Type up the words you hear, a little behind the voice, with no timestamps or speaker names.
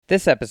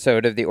This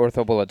episode of the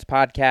OrthoBullets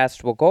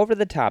podcast will go over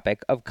the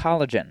topic of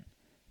collagen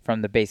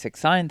from the basic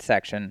science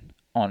section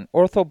on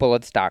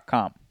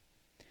orthobullets.com.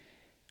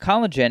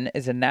 Collagen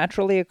is a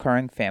naturally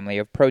occurring family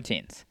of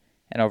proteins,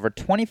 and over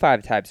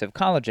 25 types of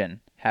collagen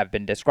have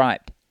been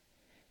described.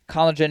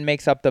 Collagen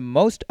makes up the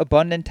most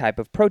abundant type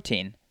of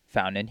protein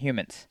found in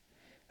humans.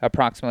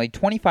 Approximately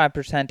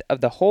 25% of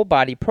the whole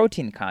body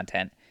protein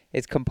content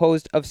is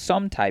composed of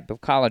some type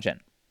of collagen.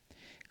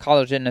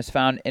 Collagen is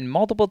found in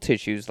multiple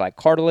tissues like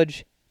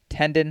cartilage,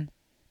 tendon,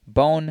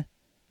 bone,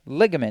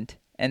 ligament,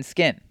 and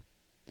skin.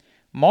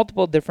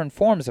 Multiple different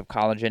forms of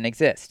collagen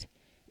exist,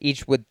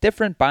 each with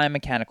different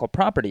biomechanical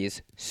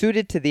properties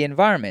suited to the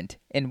environment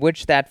in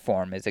which that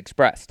form is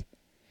expressed.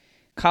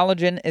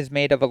 Collagen is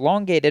made of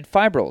elongated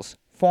fibrils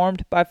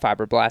formed by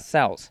fibroblast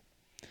cells.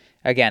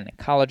 Again,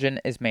 collagen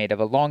is made of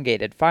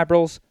elongated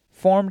fibrils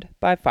formed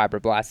by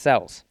fibroblast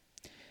cells.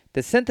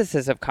 The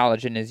synthesis of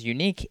collagen is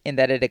unique in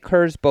that it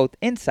occurs both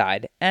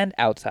inside and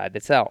outside the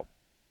cell.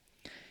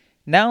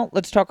 Now,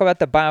 let's talk about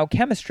the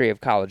biochemistry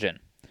of collagen.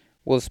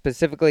 We'll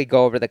specifically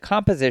go over the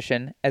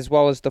composition as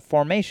well as the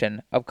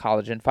formation of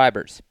collagen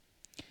fibers.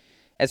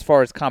 As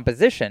far as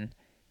composition,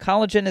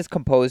 collagen is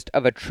composed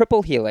of a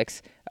triple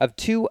helix of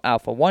 2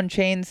 alpha-1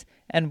 chains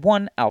and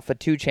 1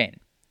 alpha-2 chain.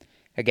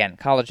 Again,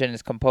 collagen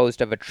is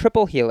composed of a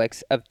triple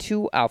helix of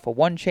 2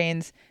 alpha-1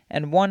 chains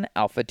and 1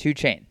 alpha-2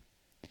 chain.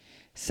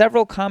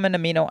 Several common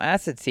amino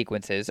acid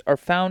sequences are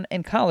found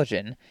in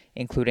collagen,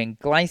 including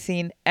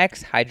glycine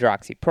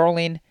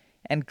X-hydroxyproline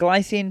and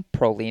glycine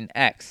proline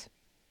X.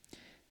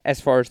 As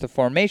far as the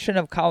formation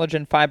of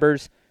collagen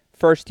fibers,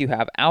 first you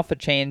have alpha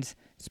chains,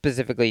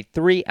 specifically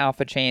 3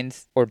 alpha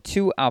chains or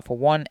 2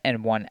 alpha-1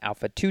 and 1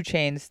 alpha-2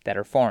 chains that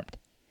are formed.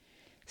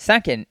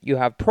 Second, you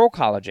have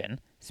procollagen,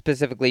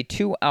 specifically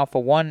 2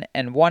 alpha-1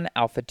 and 1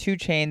 alpha-2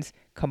 chains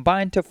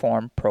combined to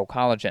form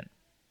procollagen.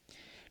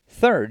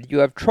 Third, you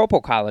have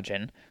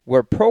tropocollagen,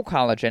 where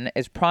procollagen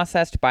is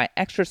processed by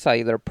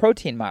extracellular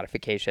protein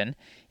modification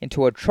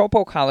into a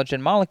tropocollagen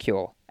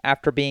molecule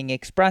after being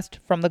expressed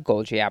from the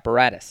Golgi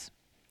apparatus.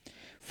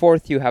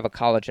 Fourth, you have a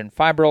collagen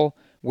fibril,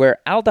 where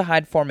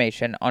aldehyde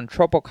formation on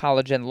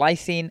tropocollagen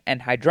lysine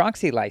and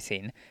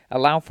hydroxylysine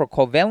allow for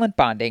covalent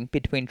bonding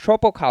between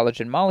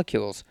tropocollagen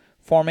molecules,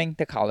 forming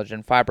the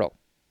collagen fibril.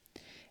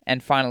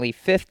 And finally,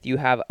 fifth, you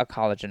have a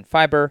collagen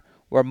fiber,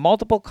 where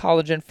multiple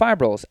collagen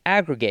fibrils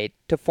aggregate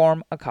to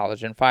form a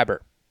collagen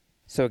fiber.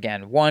 So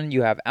again, 1,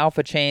 you have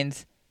alpha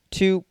chains,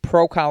 2,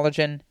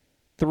 procollagen,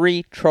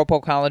 3,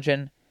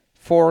 tropocollagen,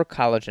 4,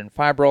 collagen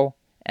fibril,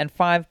 and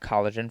 5,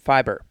 collagen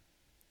fiber.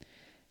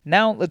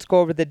 Now let's go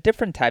over the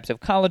different types of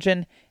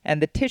collagen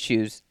and the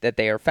tissues that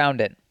they are found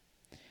in.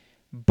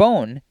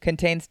 Bone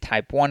contains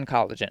type 1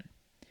 collagen.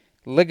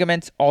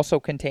 Ligaments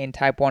also contain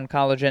type 1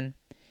 collagen.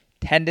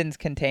 Tendons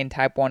contain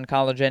type 1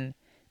 collagen.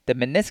 The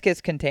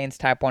meniscus contains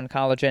type 1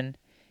 collagen.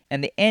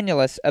 And the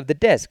annulus of the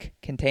disc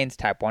contains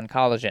type 1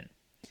 collagen.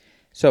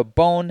 So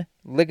bone,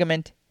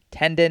 ligament,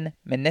 tendon,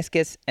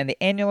 meniscus, and the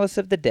annulus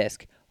of the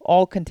disc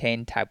all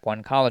contain type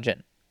 1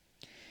 collagen.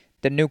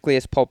 The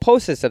nucleus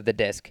pulposus of the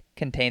disc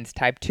contains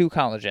type 2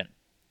 collagen.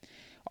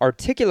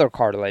 Articular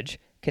cartilage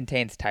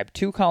contains type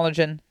 2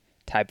 collagen,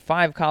 type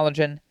 5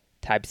 collagen,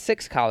 type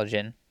 6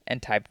 collagen,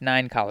 and type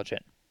 9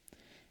 collagen.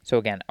 So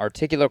again,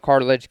 articular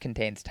cartilage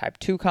contains type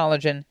 2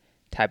 collagen,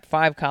 type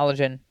 5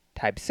 collagen,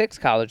 type 6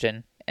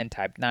 collagen, and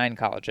type 9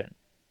 collagen.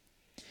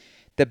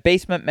 The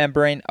basement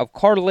membrane of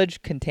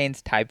cartilage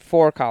contains type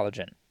 4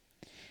 collagen.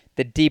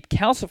 The deep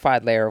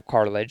calcified layer of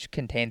cartilage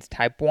contains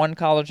type 1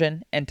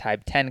 collagen and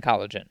type 10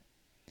 collagen.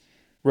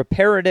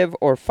 Reparative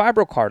or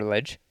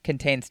fibrocartilage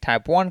contains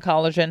type 1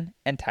 collagen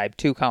and type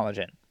 2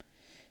 collagen.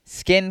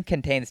 Skin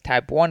contains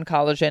type 1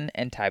 collagen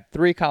and type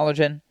 3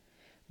 collagen.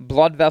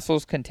 Blood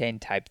vessels contain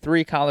type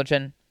 3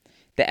 collagen.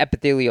 The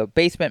epithelial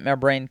basement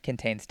membrane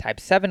contains type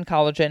 7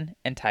 collagen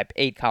and type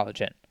 8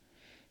 collagen.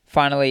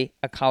 Finally,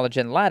 a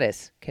collagen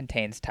lattice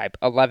contains type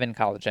 11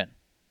 collagen.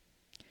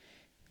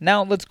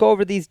 Now let's go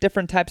over these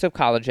different types of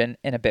collagen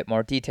in a bit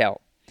more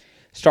detail.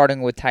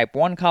 Starting with type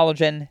 1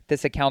 collagen,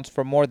 this accounts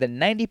for more than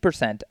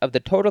 90% of the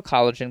total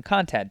collagen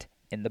content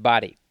in the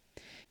body.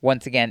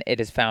 Once again, it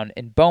is found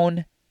in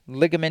bone,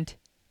 ligament,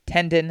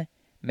 tendon,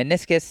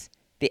 meniscus,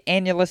 the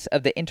annulus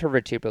of the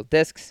intervertebral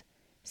discs,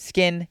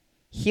 skin,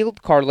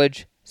 healed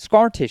cartilage,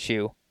 scar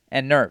tissue,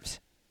 and nerves.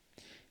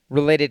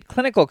 Related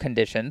clinical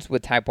conditions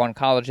with type 1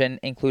 collagen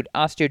include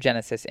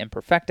osteogenesis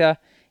imperfecta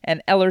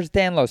and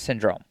Ehlers-Danlos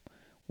syndrome,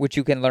 which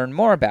you can learn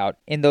more about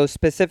in those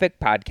specific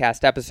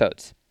podcast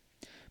episodes.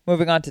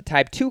 Moving on to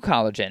type 2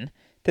 collagen,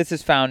 this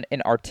is found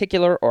in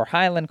articular or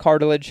hyaline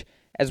cartilage,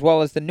 as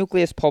well as the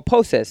nucleus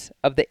pulposus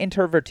of the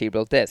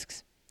intervertebral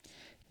discs.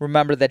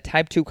 Remember that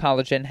type 2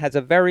 collagen has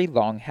a very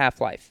long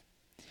half-life.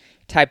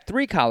 Type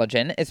 3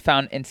 collagen is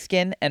found in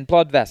skin and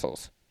blood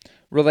vessels.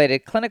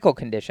 Related clinical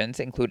conditions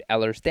include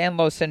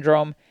Ehlers-Danlos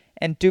syndrome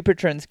and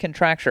Dupuytren's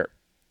contracture.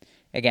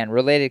 Again,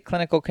 related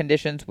clinical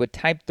conditions with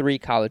type 3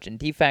 collagen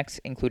defects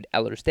include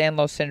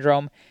Ehlers-Danlos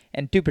syndrome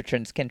and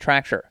Dupuytren's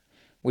contracture,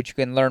 which you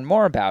can learn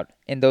more about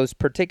in those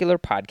particular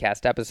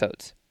podcast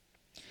episodes.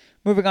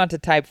 Moving on to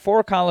type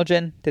 4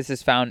 collagen, this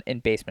is found in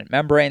basement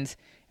membranes,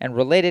 and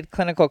related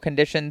clinical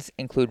conditions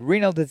include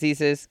renal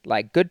diseases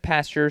like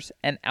Goodpasture's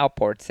and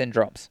Alport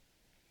syndromes.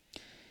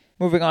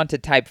 Moving on to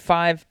type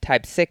 5,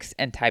 type 6,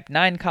 and type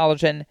 9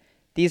 collagen,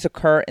 these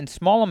occur in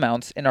small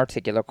amounts in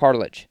articular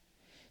cartilage.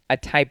 A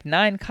type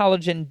 9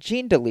 collagen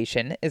gene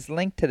deletion is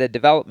linked to the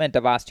development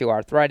of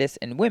osteoarthritis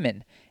in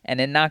women and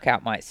in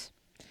knockout mice.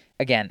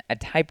 Again, a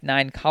type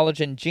 9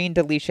 collagen gene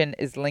deletion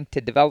is linked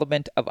to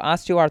development of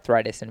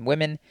osteoarthritis in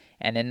women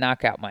and in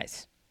knockout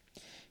mice.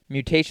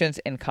 Mutations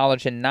in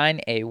collagen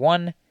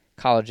 9A1,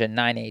 collagen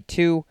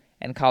 9A2,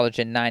 and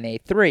collagen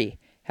 9A3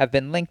 have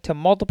been linked to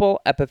multiple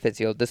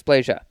epiphyseal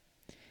dysplasia.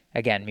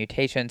 Again,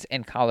 mutations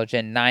in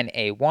collagen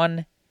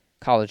 9A1,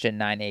 collagen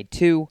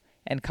 9A2,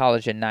 and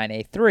collagen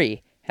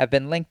 9A3 have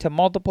been linked to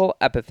multiple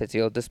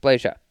epiphyseal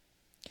dysplasia.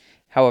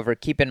 However,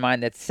 keep in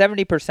mind that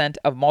 70%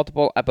 of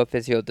multiple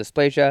epiphyseal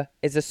dysplasia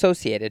is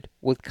associated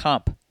with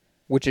COMP,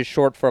 which is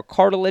short for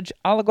cartilage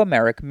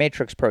oligomeric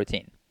matrix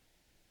protein.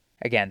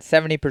 Again,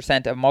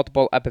 70% of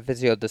multiple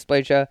epiphyseal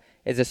dysplasia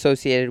is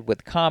associated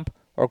with COMP,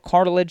 or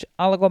cartilage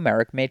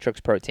oligomeric matrix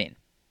protein.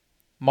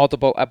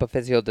 Multiple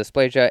epiphyseal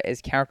dysplasia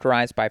is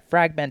characterized by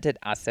fragmented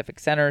ossific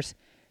centers,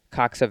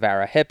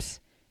 coxa hips,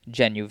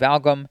 genu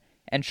valgum,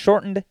 and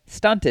shortened,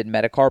 stunted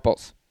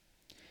metacarpals.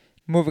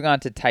 Moving on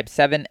to type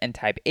 7 and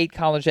type 8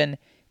 collagen,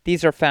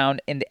 these are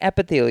found in the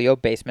epithelial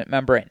basement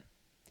membrane.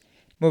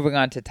 Moving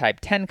on to type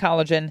 10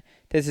 collagen,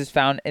 this is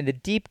found in the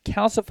deep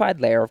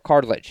calcified layer of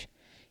cartilage.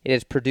 It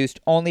is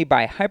produced only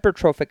by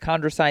hypertrophic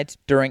chondrocytes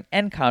during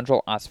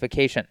enchondral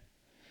ossification.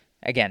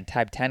 Again,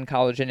 type 10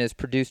 collagen is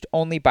produced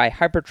only by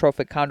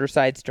hypertrophic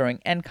chondrocytes during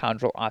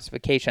enchondral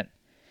ossification.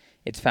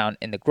 It's found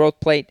in the growth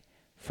plate,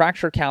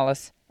 fracture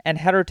callus, and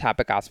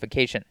heterotopic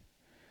ossification.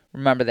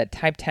 Remember that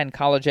type 10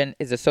 collagen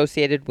is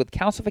associated with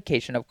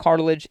calcification of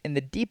cartilage in the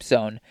deep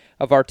zone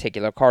of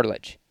articular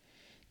cartilage.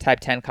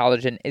 Type 10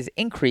 collagen is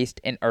increased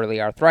in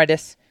early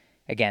arthritis.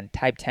 Again,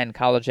 type 10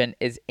 collagen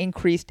is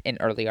increased in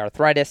early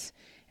arthritis.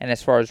 And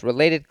as far as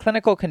related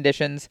clinical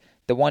conditions,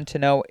 the one to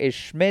know is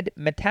Schmid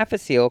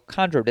metaphyseal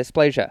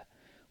chondrodysplasia,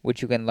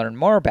 which you can learn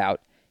more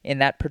about in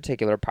that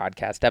particular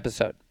podcast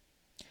episode.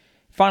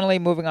 Finally,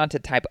 moving on to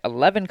type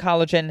 11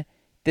 collagen,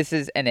 this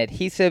is an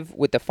adhesive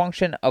with the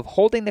function of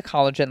holding the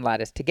collagen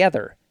lattice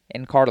together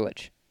in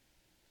cartilage.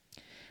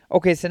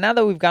 Okay, so now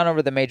that we've gone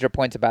over the major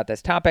points about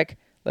this topic,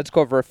 let's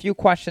go over a few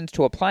questions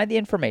to apply the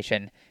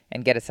information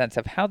and get a sense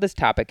of how this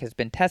topic has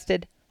been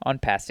tested on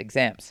past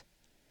exams.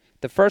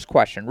 The first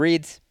question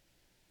reads,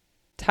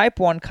 Type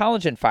 1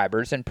 collagen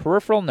fibers in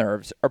peripheral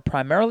nerves are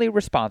primarily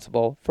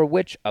responsible for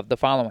which of the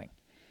following?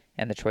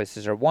 And the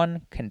choices are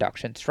 1.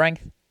 Conduction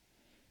strength,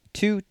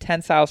 2.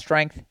 Tensile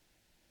strength,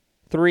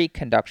 3.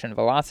 Conduction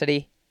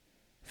velocity,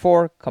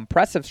 4.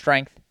 Compressive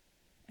strength,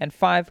 and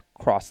 5.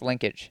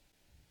 Cross-linkage.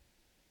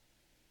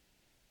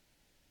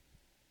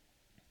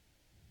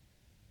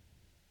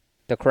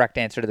 The correct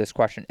answer to this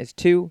question is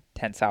 2.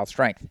 Tensile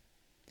strength.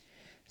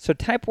 So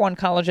type 1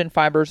 collagen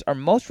fibers are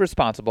most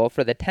responsible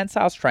for the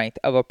tensile strength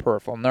of a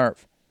peripheral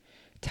nerve.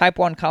 Type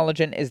 1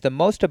 collagen is the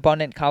most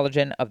abundant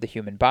collagen of the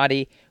human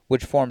body,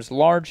 which forms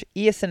large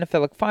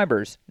eosinophilic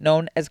fibers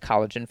known as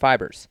collagen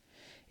fibers.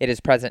 It is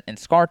present in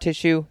scar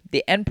tissue,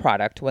 the end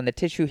product when the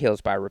tissue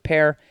heals by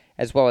repair,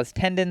 as well as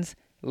tendons,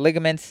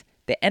 ligaments,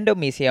 the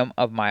endomysium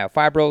of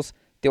myofibrils,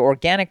 the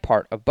organic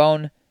part of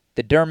bone,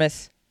 the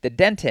dermis, the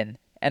dentin,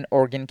 and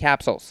organ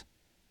capsules.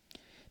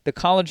 The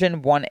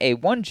collagen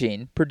 1A1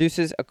 gene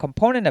produces a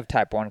component of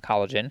type 1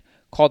 collagen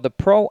called the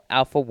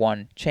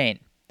pro-alpha-1 chain.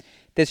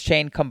 This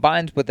chain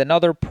combines with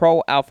another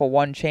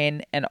pro-alpha-1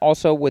 chain and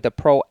also with a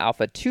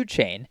pro-alpha-2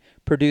 chain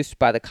produced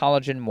by the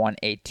collagen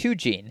 1A2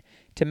 gene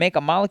to make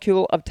a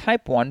molecule of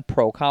type 1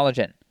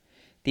 procollagen.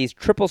 These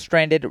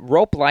triple-stranded,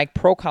 rope-like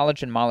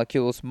procollagen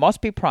molecules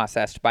must be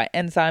processed by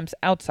enzymes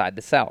outside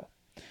the cell.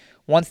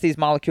 Once these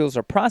molecules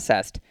are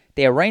processed,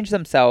 they arrange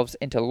themselves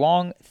into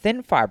long,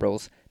 thin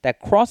fibrils that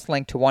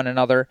cross-link to one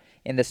another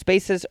in the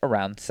spaces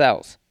around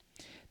cells.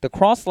 The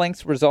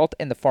cross-links result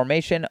in the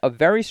formation of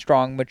very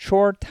strong,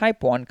 mature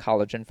type 1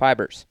 collagen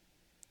fibers.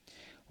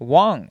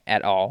 Wang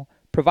et al.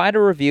 Provide a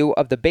review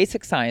of the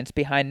basic science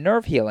behind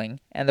nerve healing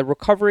and the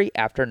recovery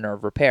after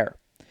nerve repair.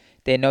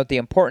 They note the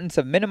importance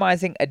of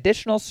minimizing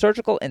additional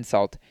surgical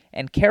insult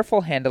and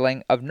careful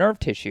handling of nerve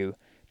tissue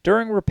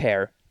during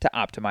repair to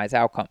optimize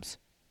outcomes.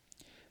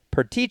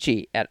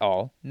 Pertici et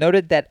al.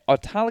 Noted that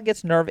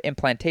autologous nerve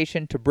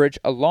implantation to bridge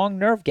a long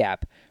nerve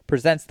gap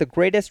presents the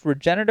greatest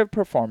regenerative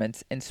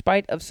performance in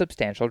spite of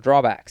substantial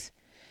drawbacks.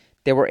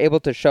 They were able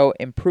to show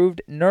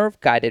improved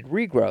nerve-guided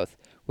regrowth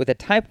with a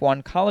type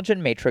 1 collagen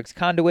matrix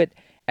conduit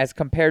as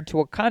compared to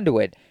a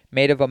conduit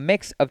made of a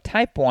mix of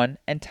type 1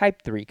 and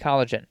type 3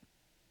 collagen.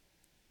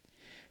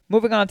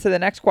 Moving on to the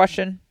next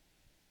question.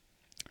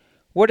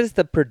 What is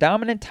the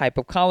predominant type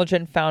of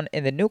collagen found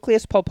in the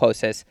nucleus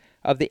pulposus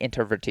of the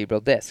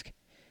intervertebral disc?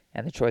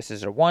 And the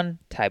choices are 1.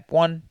 Type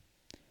 1,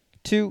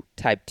 2.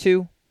 Type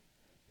 2,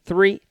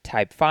 3.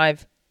 Type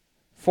 5,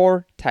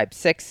 4. Type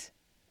 6,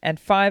 and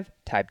 5.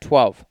 Type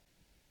 12.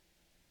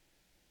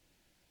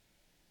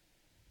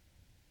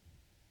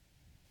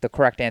 The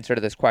correct answer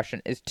to this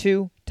question is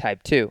 2,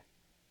 type 2.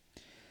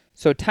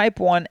 So type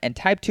 1 and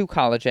type 2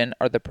 collagen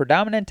are the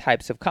predominant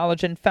types of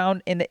collagen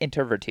found in the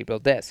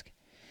intervertebral disc.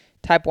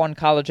 Type 1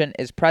 collagen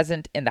is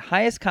present in the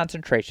highest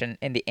concentration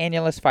in the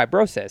annulus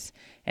fibrosus,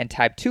 and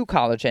type 2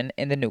 collagen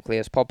in the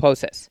nucleus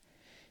pulposus.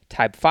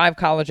 Type 5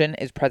 collagen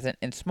is present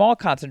in small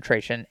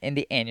concentration in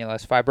the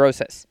annulus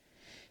fibrosus.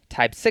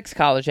 Type 6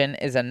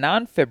 collagen is a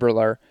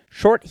non-fibrillar,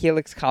 short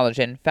helix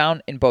collagen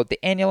found in both the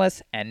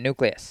annulus and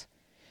nucleus.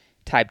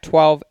 Type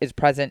 12 is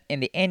present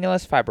in the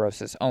annulus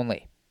fibrosus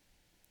only.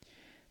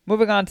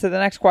 Moving on to the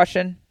next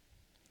question.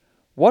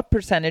 What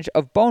percentage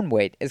of bone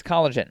weight is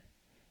collagen?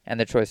 And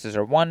the choices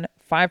are 1,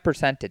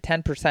 5% to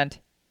 10%,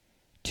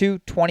 2,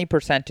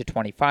 20% to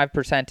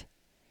 25%,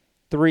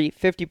 3,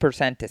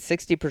 50% to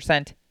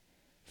 60%,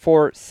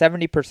 4,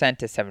 70%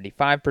 to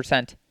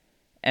 75%,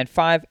 and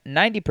 5,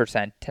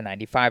 90% to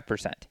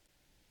 95%.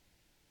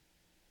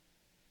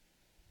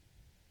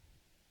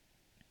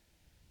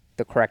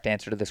 The correct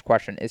answer to this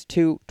question is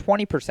 2,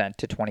 20%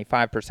 to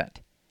 25%.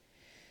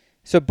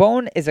 So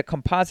bone is a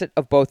composite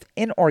of both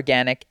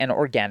inorganic and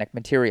organic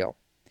material.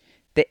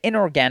 The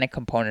inorganic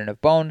component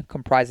of bone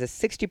comprises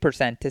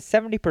 60% to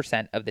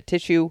 70% of the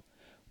tissue,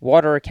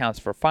 water accounts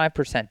for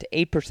 5% to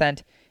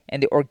 8%,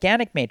 and the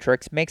organic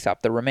matrix makes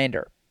up the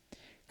remainder.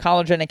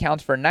 Collagen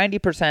accounts for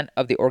 90%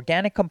 of the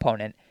organic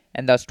component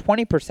and thus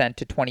 20%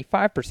 to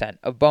 25%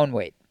 of bone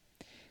weight.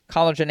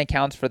 Collagen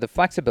accounts for the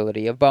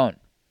flexibility of bone.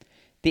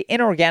 The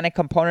inorganic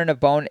component of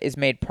bone is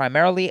made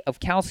primarily of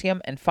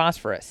calcium and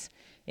phosphorus,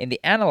 in the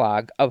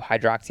analog of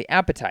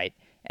hydroxyapatite,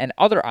 and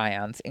other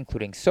ions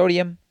including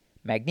sodium,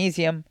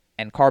 magnesium,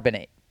 and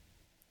carbonate.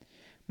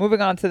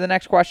 Moving on to the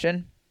next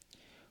question.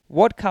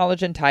 What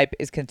collagen type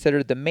is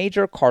considered the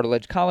major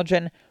cartilage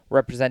collagen,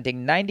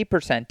 representing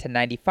 90% to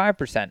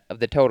 95% of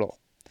the total?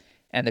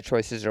 And the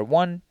choices are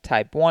 1,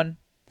 type 1,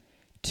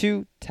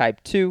 2,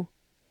 type 2,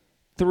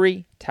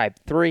 3, type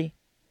 3,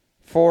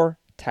 4,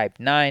 type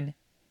 9,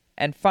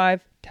 and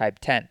 5, type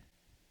 10.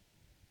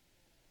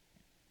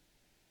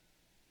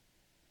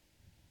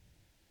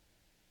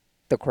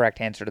 The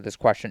correct answer to this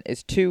question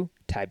is 2,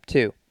 type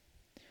 2.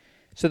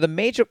 So the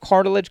major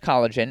cartilage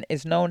collagen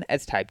is known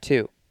as type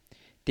 2.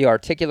 The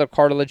articular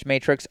cartilage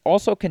matrix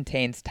also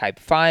contains type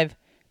 5,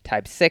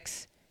 type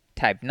 6,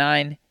 type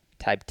 9,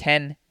 type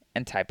 10,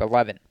 and type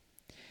 11.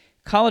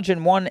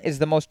 Collagen 1 is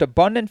the most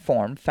abundant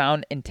form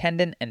found in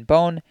tendon and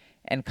bone,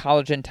 and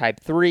collagen type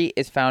 3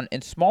 is found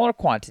in smaller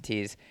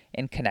quantities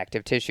in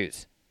connective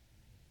tissues.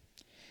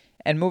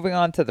 And moving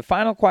on to the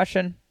final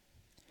question.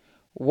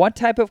 What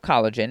type of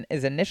collagen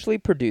is initially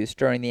produced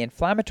during the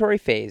inflammatory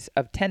phase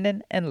of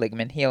tendon and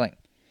ligament healing?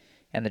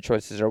 And the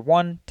choices are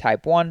 1,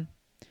 type 1,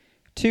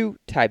 2,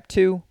 type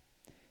 2,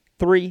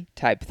 3,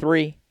 type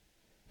 3,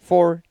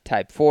 4,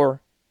 type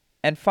 4,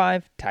 and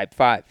 5, type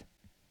 5.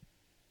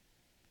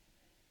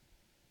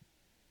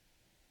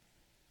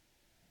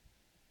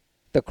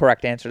 The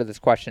correct answer to this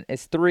question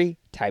is 3,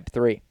 type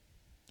 3.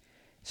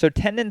 So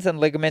tendons and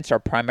ligaments are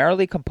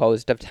primarily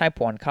composed of type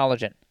 1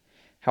 collagen.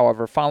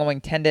 However,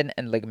 following tendon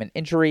and ligament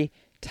injury,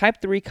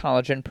 type 3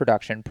 collagen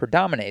production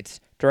predominates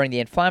during the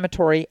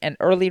inflammatory and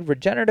early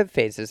regenerative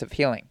phases of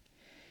healing.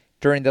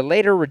 During the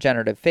later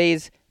regenerative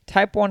phase,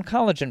 type 1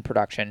 collagen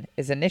production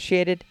is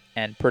initiated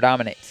and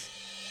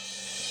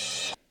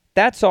predominates.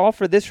 That's all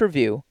for this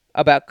review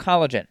about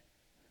collagen.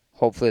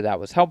 Hopefully that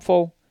was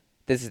helpful.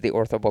 This is the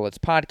OrthoBullets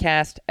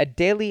podcast, a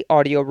daily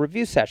audio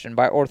review session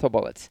by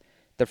OrthoBullets,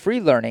 the free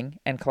learning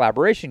and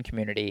collaboration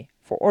community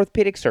for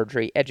orthopedic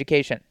surgery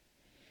education.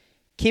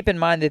 Keep in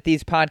mind that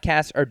these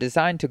podcasts are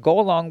designed to go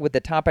along with the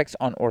topics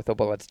on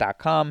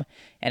orthobullets.com,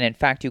 and in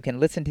fact, you can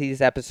listen to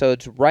these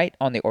episodes right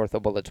on the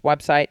OrthoBullets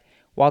website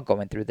while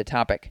going through the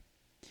topic.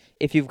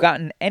 If you've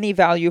gotten any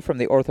value from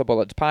the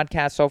OrthoBullets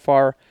podcast so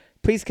far,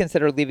 please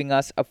consider leaving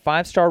us a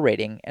 5-star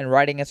rating and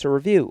writing us a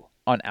review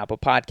on Apple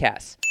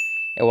Podcasts.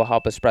 It will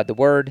help us spread the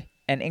word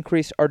and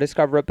increase our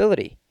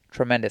discoverability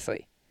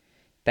tremendously.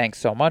 Thanks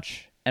so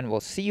much, and we'll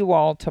see you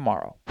all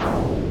tomorrow.